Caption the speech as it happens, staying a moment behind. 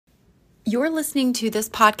You're listening to This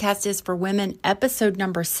Podcast is for Women, episode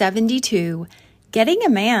number 72, Getting a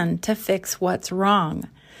Man to Fix What's Wrong.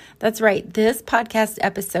 That's right. This podcast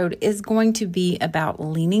episode is going to be about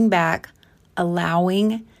leaning back,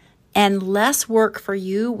 allowing, and less work for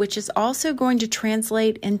you, which is also going to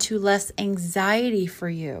translate into less anxiety for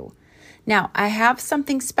you. Now, I have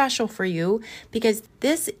something special for you because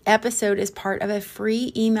this episode is part of a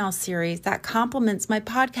free email series that complements my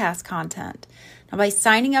podcast content. Now, by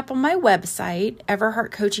signing up on my website,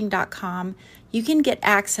 everheartcoaching.com, you can get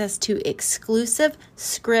access to exclusive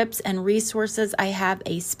scripts and resources. I have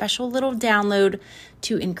a special little download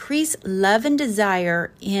to increase love and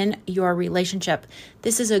desire in your relationship.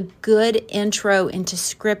 This is a good intro into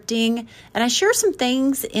scripting, and I share some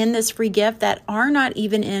things in this free gift that are not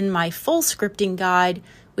even in my full scripting guide,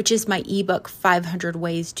 which is my ebook, 500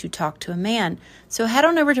 Ways to Talk to a Man. So head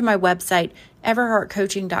on over to my website,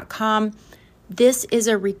 everheartcoaching.com. This is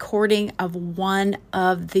a recording of one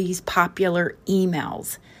of these popular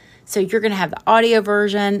emails. So you're going to have the audio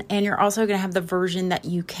version, and you're also going to have the version that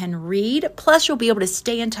you can read. Plus, you'll be able to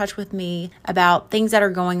stay in touch with me about things that are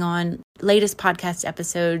going on, latest podcast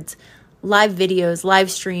episodes, live videos, live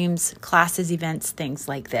streams, classes, events, things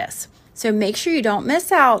like this. So make sure you don't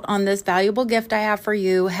miss out on this valuable gift I have for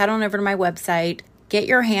you. Head on over to my website, get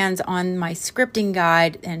your hands on my scripting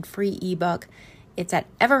guide and free ebook. It's at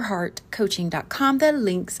everheartcoaching.com. The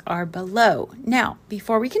links are below. Now,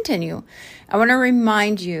 before we continue, I want to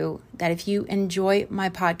remind you that if you enjoy my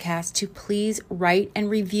podcast, to please write and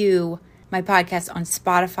review my podcast on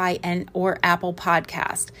Spotify and or Apple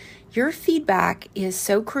Podcast. Your feedback is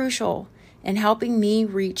so crucial in helping me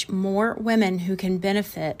reach more women who can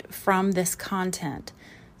benefit from this content.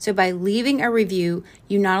 So by leaving a review,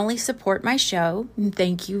 you not only support my show, and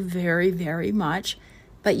thank you very, very much,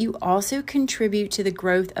 but you also contribute to the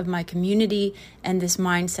growth of my community and this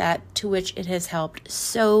mindset to which it has helped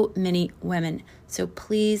so many women. So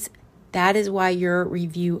please, that is why your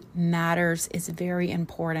review matters. It's very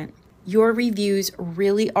important. Your reviews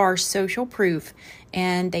really are social proof,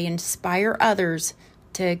 and they inspire others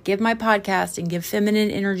to give my podcast and give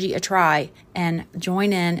Feminine Energy a try and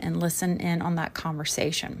join in and listen in on that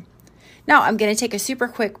conversation. Now, I'm going to take a super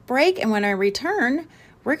quick break, and when I return,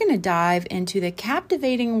 we're going to dive into the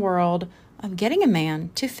captivating world of getting a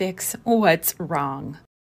man to fix what's wrong.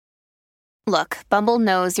 Look, Bumble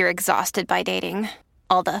knows you're exhausted by dating.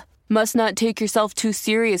 All the must not take yourself too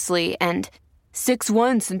seriously and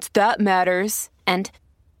 6'1" since that matters. And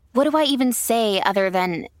what do I even say other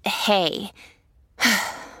than hey?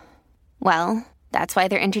 Well, that's why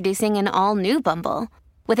they're introducing an all-new Bumble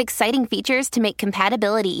with exciting features to make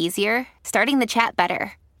compatibility easier, starting the chat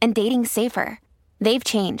better, and dating safer. They've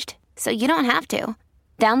changed, so you don't have to.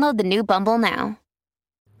 Download the new Bumble now.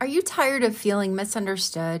 Are you tired of feeling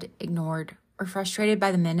misunderstood, ignored, or frustrated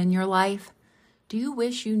by the men in your life? Do you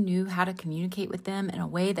wish you knew how to communicate with them in a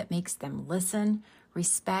way that makes them listen,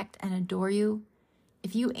 respect, and adore you?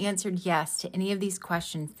 If you answered yes to any of these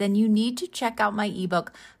questions, then you need to check out my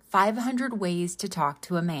ebook, 500 Ways to Talk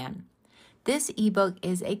to a Man. This ebook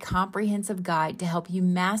is a comprehensive guide to help you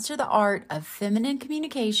master the art of feminine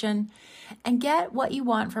communication and get what you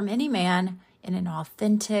want from any man in an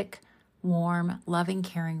authentic, warm, loving,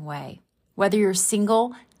 caring way. Whether you're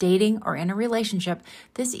single, dating, or in a relationship,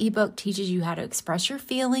 this ebook teaches you how to express your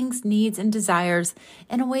feelings, needs, and desires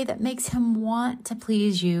in a way that makes him want to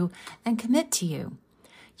please you and commit to you.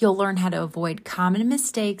 You'll learn how to avoid common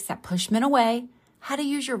mistakes that push men away, how to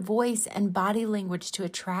use your voice and body language to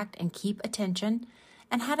attract and keep attention,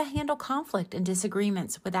 and how to handle conflict and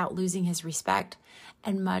disagreements without losing his respect,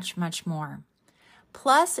 and much, much more.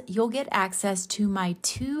 Plus, you'll get access to my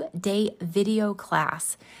 2-day video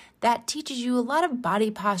class that teaches you a lot of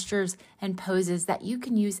body postures and poses that you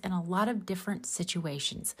can use in a lot of different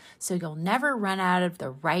situations, so you'll never run out of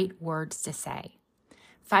the right words to say.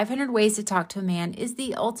 500 Ways to Talk to a Man is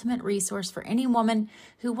the ultimate resource for any woman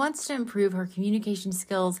who wants to improve her communication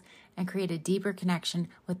skills and create a deeper connection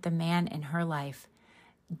with the man in her life.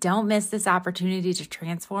 Don't miss this opportunity to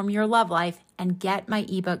transform your love life and get my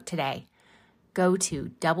ebook today. Go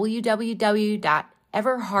to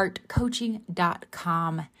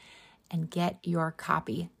www.everheartcoaching.com and get your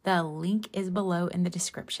copy. The link is below in the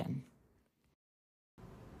description.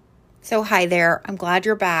 So hi there. I'm glad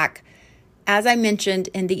you're back. As I mentioned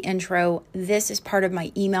in the intro, this is part of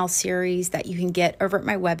my email series that you can get over at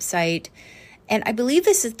my website. And I believe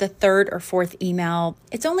this is the third or fourth email.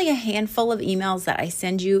 It's only a handful of emails that I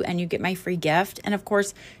send you and you get my free gift. And of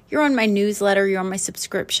course, you're on my newsletter, you're on my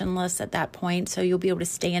subscription list at that point, so you'll be able to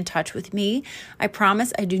stay in touch with me. I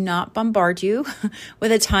promise I do not bombard you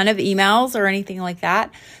with a ton of emails or anything like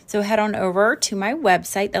that. So head on over to my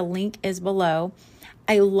website. The link is below.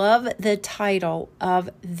 I love the title of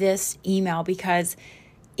this email because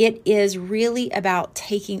it is really about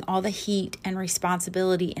taking all the heat and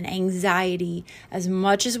responsibility and anxiety as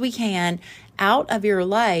much as we can out of your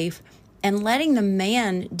life and letting the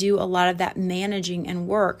man do a lot of that managing and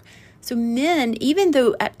work. So men, even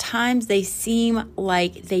though at times they seem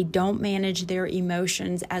like they don't manage their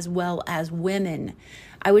emotions as well as women,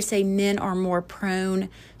 I would say men are more prone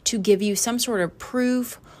to give you some sort of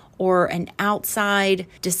proof or an outside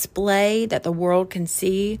display that the world can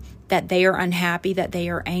see that they are unhappy, that they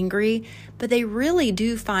are angry, but they really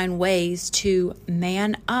do find ways to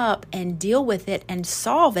man up and deal with it and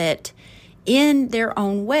solve it in their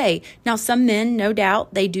own way. Now, some men, no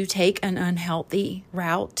doubt, they do take an unhealthy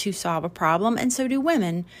route to solve a problem, and so do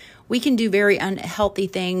women. We can do very unhealthy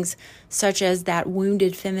things, such as that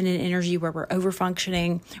wounded feminine energy where we're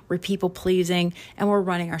overfunctioning, we're people-pleasing, and we're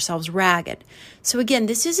running ourselves ragged. So again,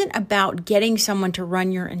 this isn't about getting someone to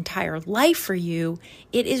run your entire life for you.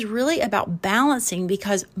 It is really about balancing,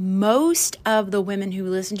 because most of the women who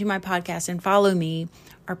listen to my podcast and follow me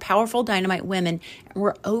are powerful dynamite women, and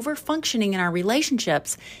we're over functioning in our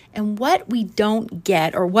relationships. And what we don't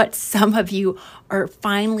get, or what some of you are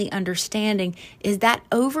finally understanding, is that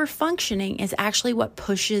over functioning is actually what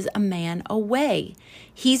pushes a man away.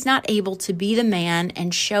 He's not able to be the man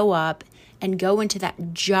and show up and go into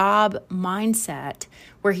that job mindset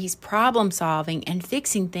where he's problem solving and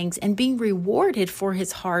fixing things and being rewarded for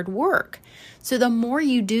his hard work. So the more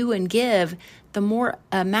you do and give, the more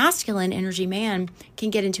a masculine energy man can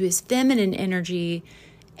get into his feminine energy,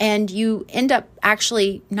 and you end up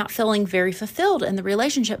actually not feeling very fulfilled in the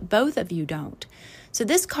relationship. Both of you don't. So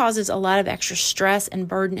this causes a lot of extra stress and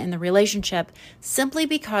burden in the relationship simply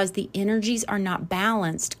because the energies are not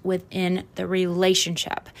balanced within the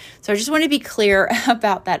relationship. So I just want to be clear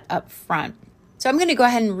about that up front. So I'm going to go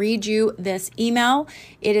ahead and read you this email.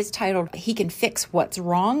 It is titled, "He Can Fix What's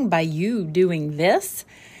Wrong by You Doing This."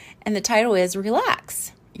 And the title is,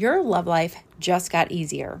 "Relax. Your love life just got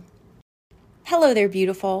easier." Hello there,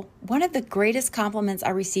 beautiful. One of the greatest compliments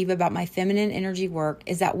I receive about my feminine energy work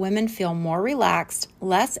is that women feel more relaxed,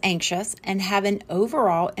 less anxious, and have an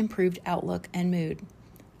overall improved outlook and mood.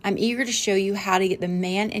 I'm eager to show you how to get the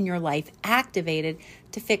man in your life activated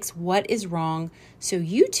to fix what is wrong so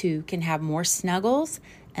you two can have more snuggles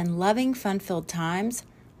and loving, fun-filled times,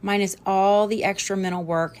 minus all the extra mental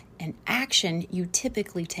work and action you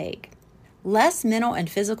typically take. Less mental and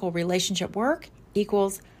physical relationship work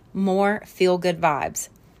equals more feel-good vibes.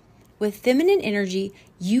 With feminine energy,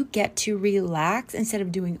 you get to relax instead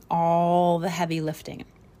of doing all the heavy lifting.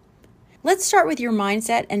 Let's start with your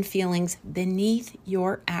mindset and feelings beneath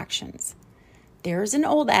your actions. There's an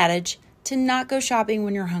old adage to not go shopping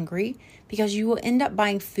when you're hungry, because you will end up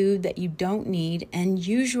buying food that you don't need and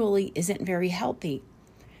usually isn't very healthy.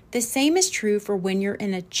 The same is true for when you're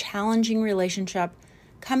in a challenging relationship,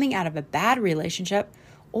 coming out of a bad relationship,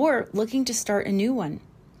 or looking to start a new one.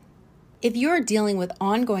 If you're dealing with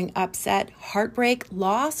ongoing upset, heartbreak,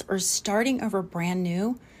 loss, or starting over brand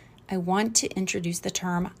new, I want to introduce the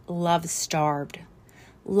term love-starved.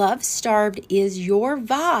 Love-starved is your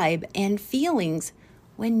vibe and feelings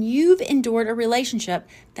when you've endured a relationship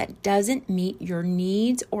that doesn't meet your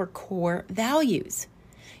needs or core values.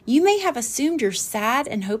 You may have assumed your sad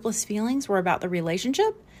and hopeless feelings were about the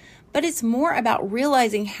relationship, but it's more about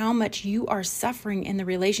realizing how much you are suffering in the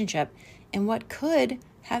relationship and what could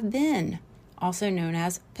have been, also known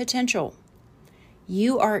as potential.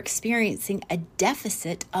 You are experiencing a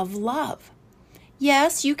deficit of love.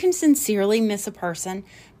 Yes, you can sincerely miss a person,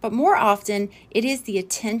 but more often it is the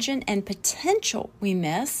attention and potential we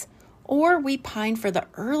miss, or we pine for the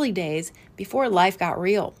early days before life got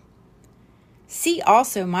real. See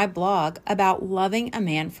also my blog about loving a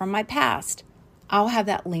man from my past. I'll have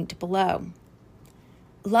that linked below.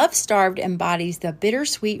 Love-starved embodies the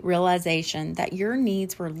bittersweet realization that your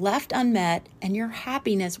needs were left unmet and your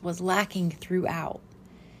happiness was lacking throughout.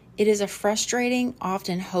 It is a frustrating,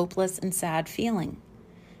 often hopeless and sad feeling.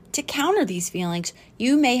 To counter these feelings,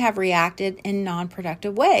 you may have reacted in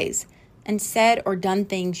non-productive ways and said or done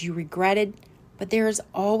things you regretted, but there is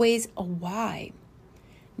always a why.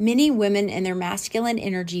 Many women in their masculine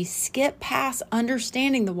energy skip past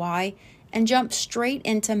understanding the why and jump straight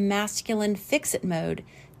into masculine fix-it mode,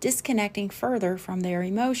 disconnecting further from their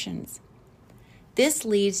emotions. This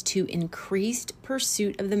leads to increased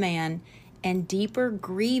pursuit of the man and deeper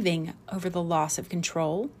grieving over the loss of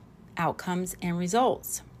control, outcomes, and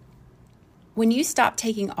results. When you stop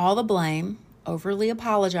taking all the blame, overly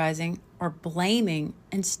apologizing, or blaming,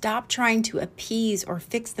 and stop trying to appease or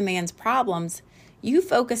fix the man's problems, you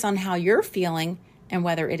focus on how you're feeling and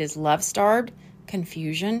whether it is love-starved,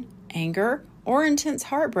 confusion, anger, or intense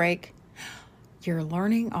heartbreak. You're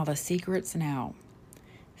learning all the secrets now.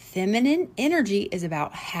 Feminine energy is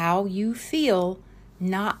about how you feel,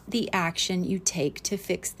 not the action you take to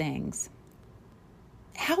fix things.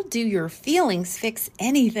 How do your feelings fix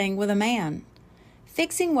anything with a man?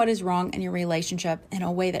 Fixing what is wrong in your relationship in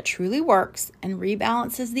a way that truly works and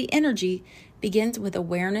rebalances the energy begins with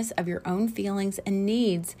awareness of your own feelings and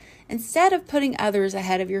needs instead of putting others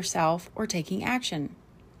ahead of yourself or taking action.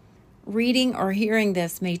 Reading or hearing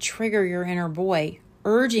this may trigger your inner boy,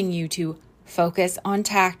 urging you to focus on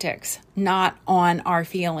tactics, not on our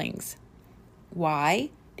feelings.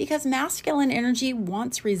 Why? Because masculine energy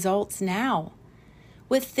wants results now.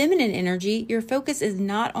 With feminine energy, your focus is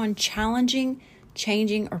not on challenging,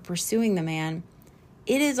 changing, or pursuing the man.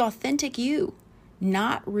 It is authentic you,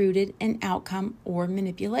 not rooted in outcome or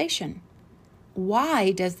manipulation.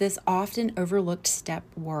 Why does this often overlooked step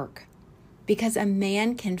work? Because a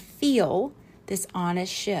man can feel this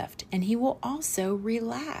honest shift, and he will also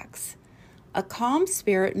relax. A calm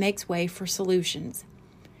spirit makes way for solutions.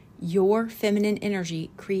 Your feminine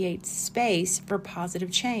energy creates space for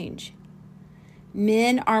positive change.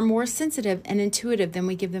 Men are more sensitive and intuitive than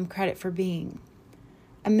we give them credit for being.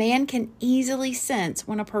 A man can easily sense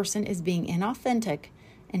when a person is being inauthentic,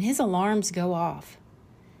 and his alarms go off.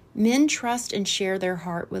 Men trust and share their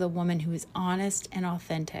heart with a woman who is honest and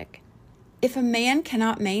authentic. If a man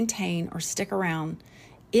cannot maintain or stick around,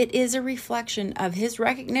 it is a reflection of his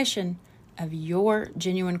recognition of your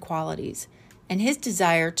genuine qualities and his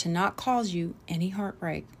desire to not cause you any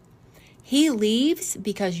heartbreak. He leaves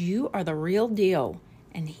because you are the real deal,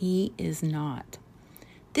 and he is not.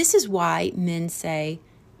 This is why men say,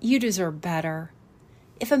 "You deserve better."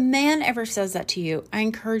 If a man ever says that to you, I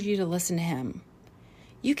encourage you to listen to him.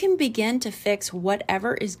 You can begin to fix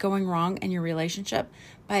whatever is going wrong in your relationship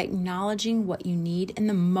by acknowledging what you need in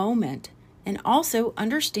the moment and also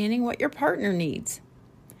understanding what your partner needs.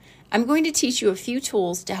 I'm going to teach you a few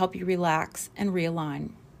tools to help you relax and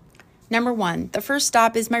realign. Number 1, the first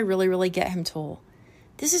stop is my really get him tool.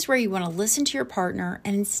 This is where you want to listen to your partner,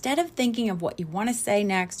 and instead of thinking of what you want to say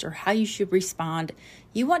next or how you should respond,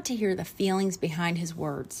 you want to hear the feelings behind his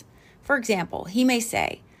words. For example, he may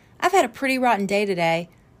say, "I've had a pretty rotten day today.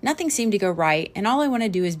 Nothing seemed to go right, and all I want to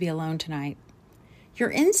do is be alone tonight."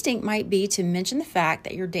 Your instinct might be to mention the fact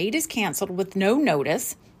that your date is canceled with no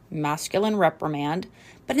notice, masculine reprimand,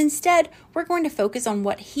 but instead we're going to focus on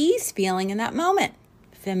what he's feeling in that moment,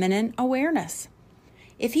 feminine awareness.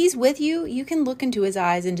 If he's with you, you can look into his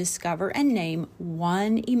eyes and discover and name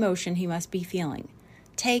one emotion he must be feeling.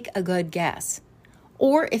 Take a good guess.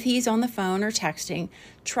 Or if he's on the phone or texting,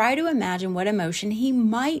 try to imagine what emotion he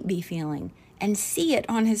might be feeling and see it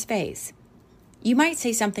on his face. You might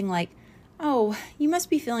say something like, "Oh, you must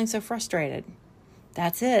be feeling so frustrated."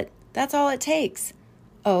 That's it. That's all it takes.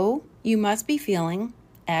 "Oh, you must be feeling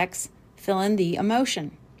X, fill in the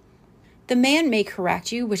emotion." The man may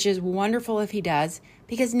correct you, which is wonderful if he does,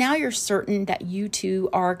 because now you're certain that you two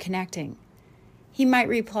are connecting. He might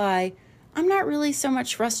reply, "I'm not really so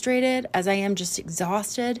much frustrated as I am just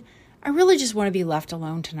exhausted. I really just want to be left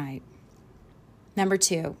alone tonight." Number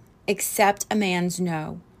 2, accept a man's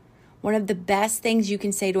no. One of the best things you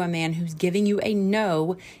can say to a man who's giving you a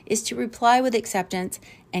no is to reply with acceptance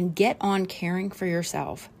and get on caring for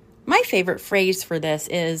yourself. My favorite phrase for this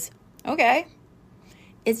is, "Okay."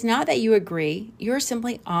 It's not that you agree, you're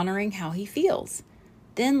simply honoring how he feels.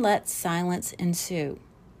 Then let silence ensue.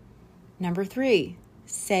 Number 3,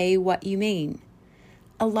 say what you mean.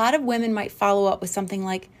 A lot of women might follow up with something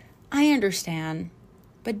like, "I understand,"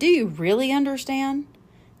 but do you really understand?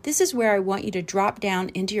 This is where I want you to drop down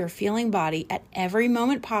into your feeling body at every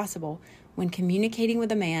moment possible when communicating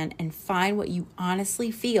with a man and find what you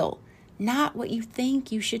honestly feel, not what you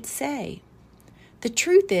think you should say. The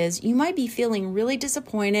truth is, you might be feeling really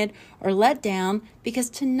disappointed or let down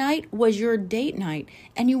because tonight was your date night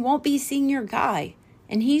and you won't be seeing your guy,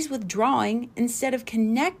 and he's withdrawing instead of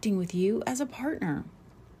connecting with you as a partner.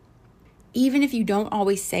 Even if you don't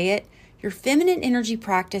always say it, your feminine energy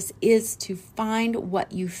practice is to find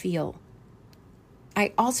what you feel.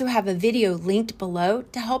 I also have a video linked below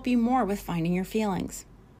to help you more with finding your feelings.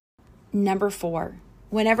 Number 4,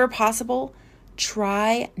 whenever possible,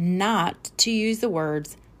 try not to use the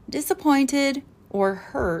words disappointed or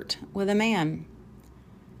hurt with a man.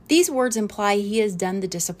 These words imply he has done the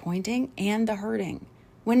disappointing and the hurting,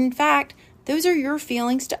 when in fact, those are your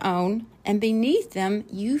feelings to own, and beneath them,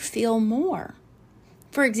 you feel more.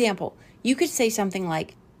 For example, you could say something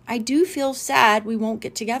like, I do feel sad we won't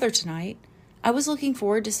get together tonight. I was looking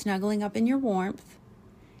forward to snuggling up in your warmth.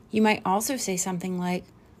 You might also say something like,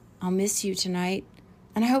 I'll miss you tonight,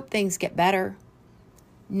 and I hope things get better.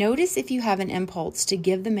 Notice if you have an impulse to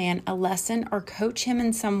give the man a lesson or coach him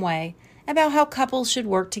in some way about how couples should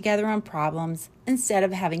work together on problems instead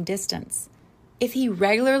of having distance. If he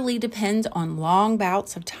regularly depends on long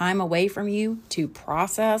bouts of time away from you to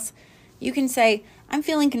process, you can say, I'm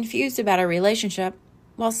feeling confused about our relationship.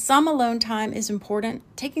 While some alone time is important,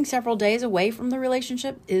 taking several days away from the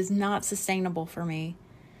relationship is not sustainable for me.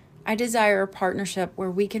 I desire a partnership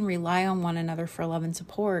where we can rely on one another for love and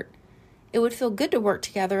support. It would feel good to work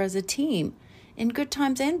together as a team, in good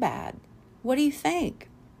times and bad. What do you think?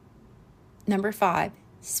 Number 5,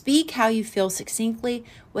 speak how you feel succinctly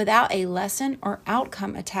without a lesson or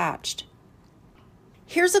outcome attached.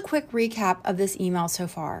 Here's a quick recap of this email so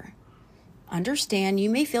far. Understand you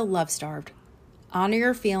may feel love-starved. Honor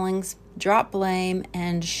your feelings, drop blame,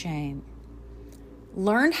 and shame.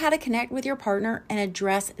 Learn how to connect with your partner and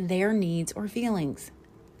address their needs or feelings.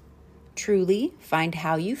 Truly find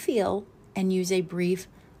how you feel and use a brief,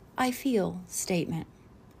 I feel statement.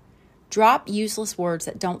 Drop useless words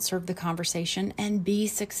that don't serve the conversation and be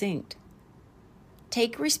succinct.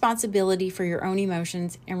 Take responsibility for your own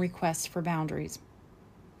emotions and request for boundaries.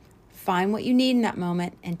 Find what you need in that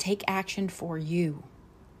moment and take action for you.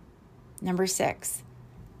 Number 6,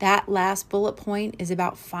 that last bullet point is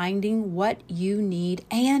about finding what you need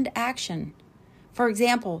and action. For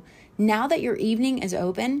example, now that your evening is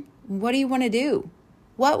open, what do you want to do?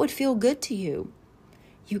 What would feel good to you?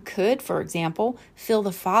 You could, for example, fill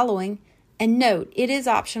the following, and note, it is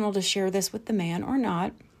optional to share this with the man or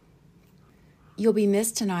not. You'll be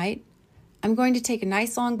missed tonight. I'm going to take a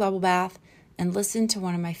nice long bubble bath and listen to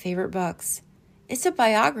one of my favorite books. It's a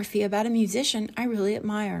biography about a musician I really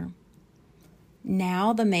admire.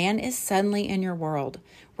 Now the man is suddenly in your world,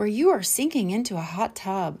 where you are sinking into a hot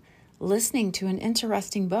tub, listening to an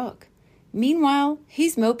interesting book. Meanwhile,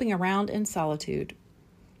 he's moping around in solitude.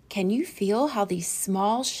 Can you feel how these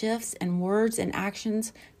small shifts in words and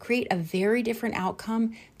actions create a very different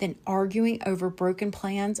outcome than arguing over broken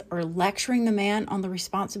plans or lecturing the man on the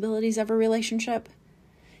responsibilities of a relationship?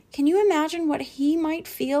 Can you imagine what he might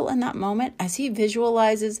feel in that moment as he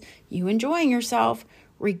visualizes you enjoying yourself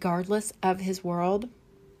regardless of his world?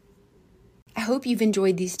 I hope you've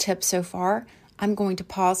enjoyed these tips so far. I'm going to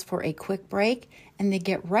pause for a quick break and then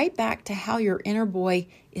get right back to how your inner boy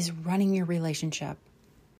is running your relationship.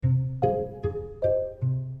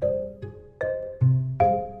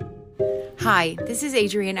 Hi, this is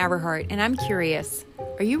Adrienne Everhart, and I'm curious.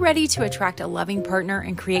 Are you ready to attract a loving partner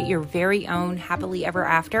and create your very own happily ever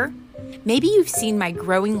after? Maybe you've seen my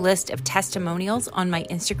growing list of testimonials on my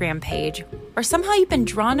Instagram page, or somehow you've been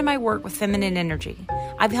drawn to my work with feminine energy.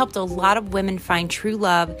 I've helped a lot of women find true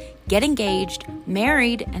love, get engaged,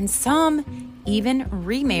 married, and some even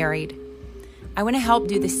remarried. I want to help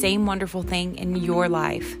do the same wonderful thing in your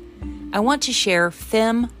life. I want to share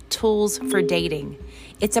Femme Tools for Dating.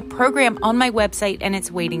 It's a program on my website and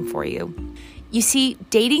it's waiting for you. You see,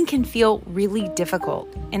 dating can feel really difficult,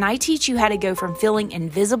 and I teach you how to go from feeling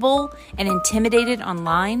invisible and intimidated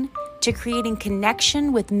online to creating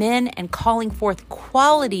connection with men and calling forth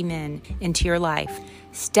quality men into your life.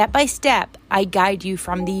 Step by step, I guide you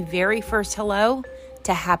from the very first hello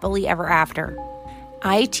to happily ever after.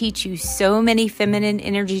 I teach you so many feminine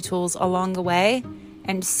energy tools along the way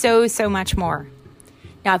and so much more.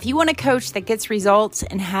 Now, if you want a coach that gets results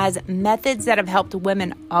and has methods that have helped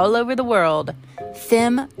women all over the world,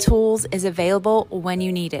 Femme Tools is available when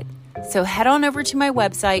you need it. So head on over to my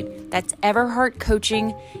website. That's Everhart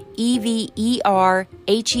Coaching, EVERHEART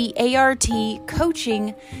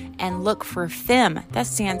Coaching, and look for Femme. That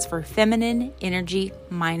stands for Feminine Energy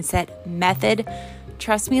Mindset Method.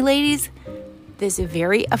 Trust me, ladies, this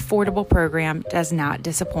very affordable program does not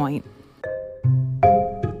disappoint.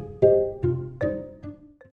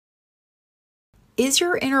 Is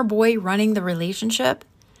your inner boy running the relationship?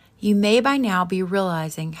 You may by now be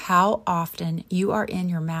realizing how often you are in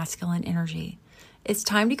your masculine energy. It's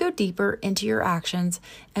time to go deeper into your actions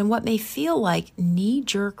and what may feel like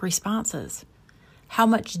knee-jerk responses. How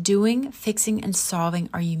much doing, fixing, and solving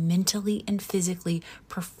are you mentally and physically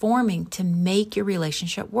performing to make your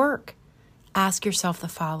relationship work? Ask yourself the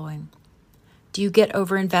following. Do you get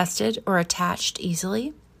overinvested or attached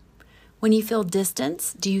easily? When you feel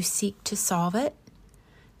distance, do you seek to solve it?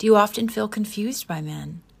 Do you often feel confused by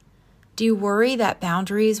men? Do you worry that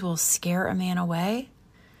boundaries will scare a man away?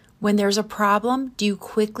 When there's a problem, do you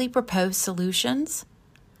quickly propose solutions?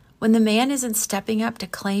 When the man isn't stepping up to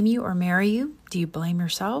claim you or marry you, do you blame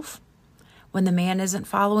yourself? When the man isn't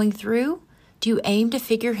following through, do you aim to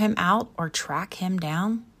figure him out or track him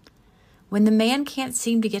down? When the man can't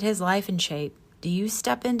seem to get his life in shape, do you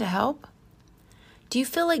step in to help? Do you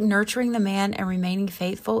feel like nurturing the man and remaining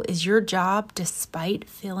faithful is your job despite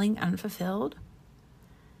feeling unfulfilled?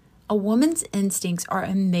 A woman's instincts are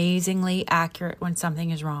amazingly accurate when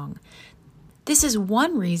something is wrong. This is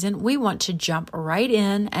one reason we want to jump right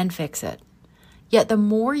in and fix it. Yet the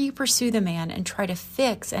more you pursue the man and try to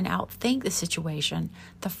fix and outthink the situation,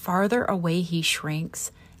 the farther away he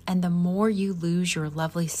shrinks and the more you lose your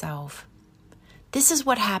lovely self. This is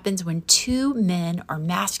what happens when two men or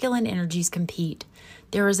masculine energies compete.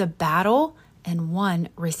 There is a battle and one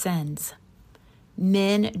rescinds.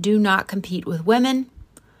 Men do not compete with women,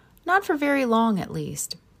 not for very long at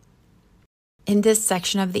least. In this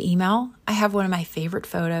section of the email, I have one of my favorite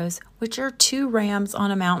photos, which are two rams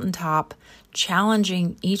on a mountaintop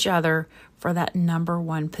challenging each other for that number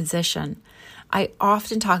one position. I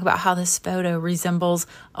often talk about how this photo resembles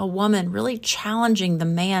a woman really challenging the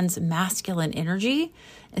man's masculine energy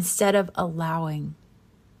instead of allowing.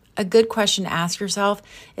 A good question to ask yourself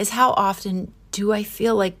is, how often do I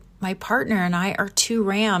feel like my partner and I are two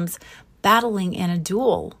rams battling in a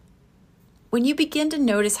duel? When you begin to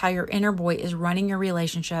notice how your inner boy is running your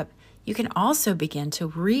relationship, you can also begin to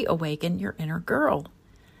reawaken your inner girl.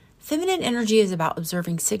 Feminine energy is about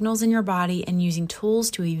observing signals in your body and using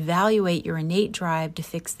tools to evaluate your innate drive to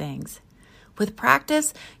fix things. With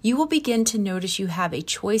practice, you will begin to notice you have a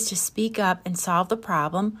choice to speak up and solve the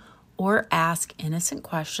problem, or ask innocent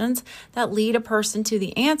questions that lead a person to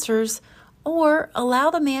the answers, or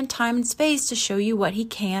allow the man time and space to show you what he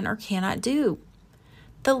can or cannot do.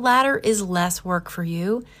 The latter is less work for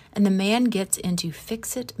you, and the man gets into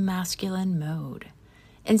fix-it masculine mode.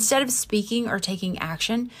 Instead of speaking or taking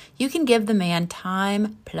action, you can give the man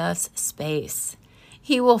time plus space.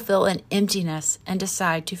 He will feel an emptiness and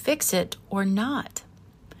decide to fix it or not.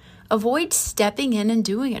 Avoid stepping in and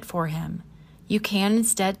doing it for him. You can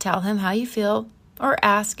instead tell him how you feel or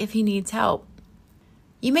ask if he needs help.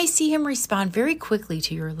 You may see him respond very quickly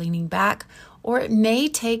to your leaning back, or it may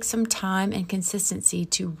take some time and consistency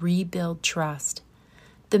to rebuild trust.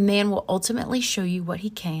 The man will ultimately show you what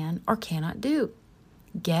he can or cannot do.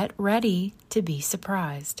 Get ready to be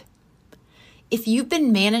surprised. If you've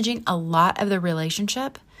been managing a lot of the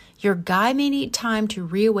relationship, your guy may need time to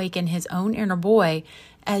reawaken his own inner boy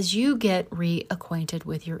as you get reacquainted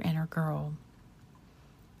with your inner girl.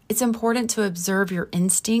 It's important to observe your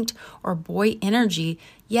instinct or boy energy,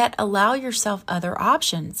 yet allow yourself other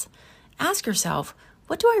options. Ask yourself,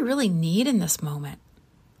 what do I really need in this moment?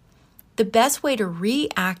 The best way to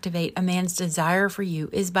reactivate a man's desire for you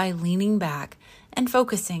is by leaning back and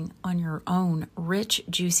focusing on your own rich,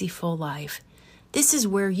 juicy, full life. This is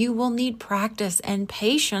where you will need practice and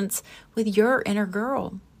patience with your inner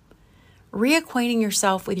girl. Reacquainting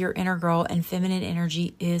yourself with your inner girl and feminine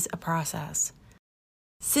energy is a process.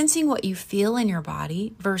 Sensing what you feel in your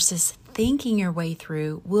body versus thinking your way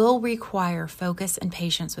through will require focus and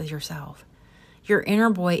patience with yourself. Your inner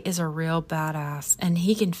boy is a real badass, and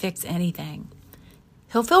he can fix anything.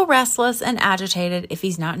 He'll feel restless and agitated if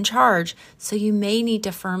he's not in charge, so you may need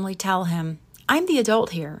to firmly tell him, I'm the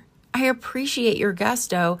adult here. I appreciate your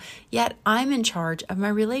gusto, yet I'm in charge of my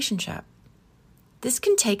relationship. This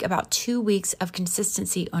can take about 2 weeks of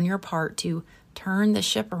consistency on your part to turn the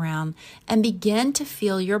ship around and begin to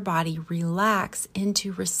feel your body relax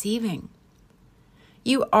into receiving.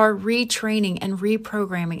 You are retraining and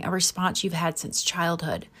reprogramming a response you've had since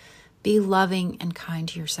childhood. Be loving and kind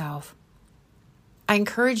to yourself. I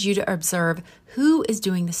encourage you to observe who is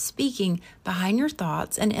doing the speaking behind your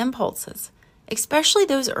thoughts and impulses, especially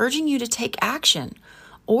those urging you to take action,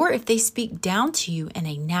 or if they speak down to you in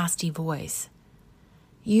a nasty voice.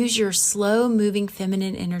 Use your slow-moving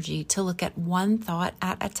feminine energy to look at one thought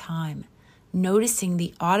at a time, noticing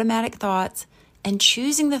the automatic thoughts and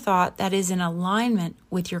choosing the thought that is in alignment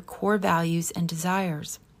with your core values and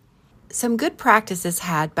desires. Some good practice is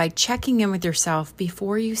had by checking in with yourself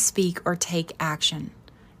before you speak or take action.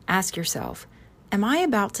 Ask yourself, am I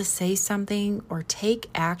about to say something or take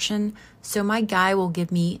action so my guy will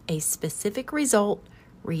give me a specific result,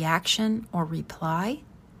 reaction, or reply?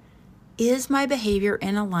 Is my behavior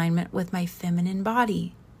in alignment with my feminine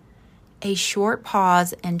body? A short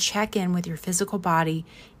pause and check in with your physical body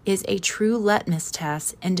is a true litmus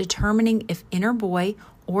test in determining if inner boy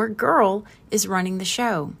or girl is running the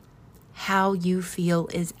show. How you feel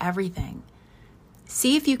is everything.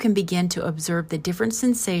 See if you can begin to observe the different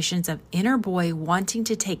sensations of inner boy wanting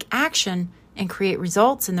to take action and create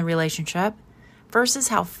results in the relationship versus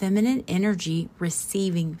how feminine energy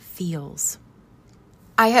receiving feels.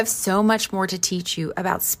 I have so much more to teach you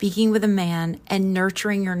about speaking with a man and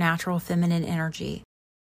nurturing your natural feminine energy.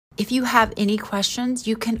 If you have any questions,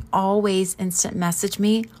 you can always instant message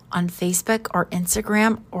me on Facebook or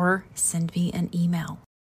Instagram or send me an email.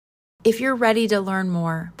 If you're ready to learn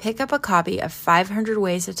more, pick up a copy of 500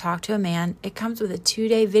 Ways to Talk to a Man. It comes with a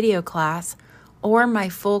 2-day video class or my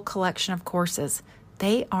full collection of courses.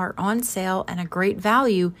 They are on sale and a great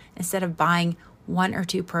value instead of buying 1 or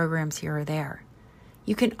 2 programs here or there.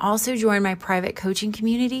 You can also join my private coaching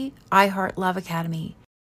community, iHeart Love Academy.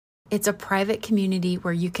 It's a private community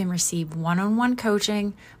where you can receive one-on-one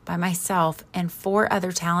coaching by myself and 4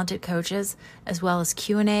 other talented coaches, as well as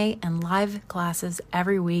Q&A and live classes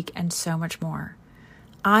every week and so much more.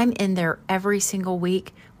 I'm in there every single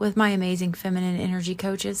week with my amazing feminine energy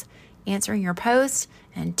coaches, answering your posts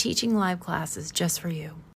and teaching live classes just for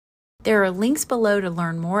you. There are links below to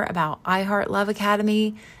learn more about iHeart Love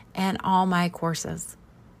Academy and all my courses.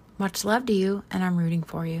 Much love to you, and I'm rooting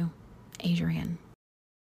for you. Adrienne.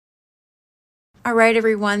 All right,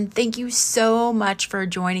 everyone, thank you so much for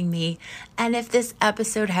joining me. And if this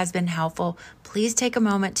episode has been helpful, please take a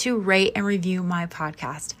moment to rate and review my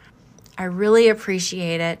podcast. I really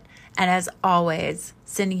appreciate it. And as always,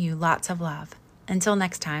 sending you lots of love. Until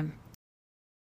next time.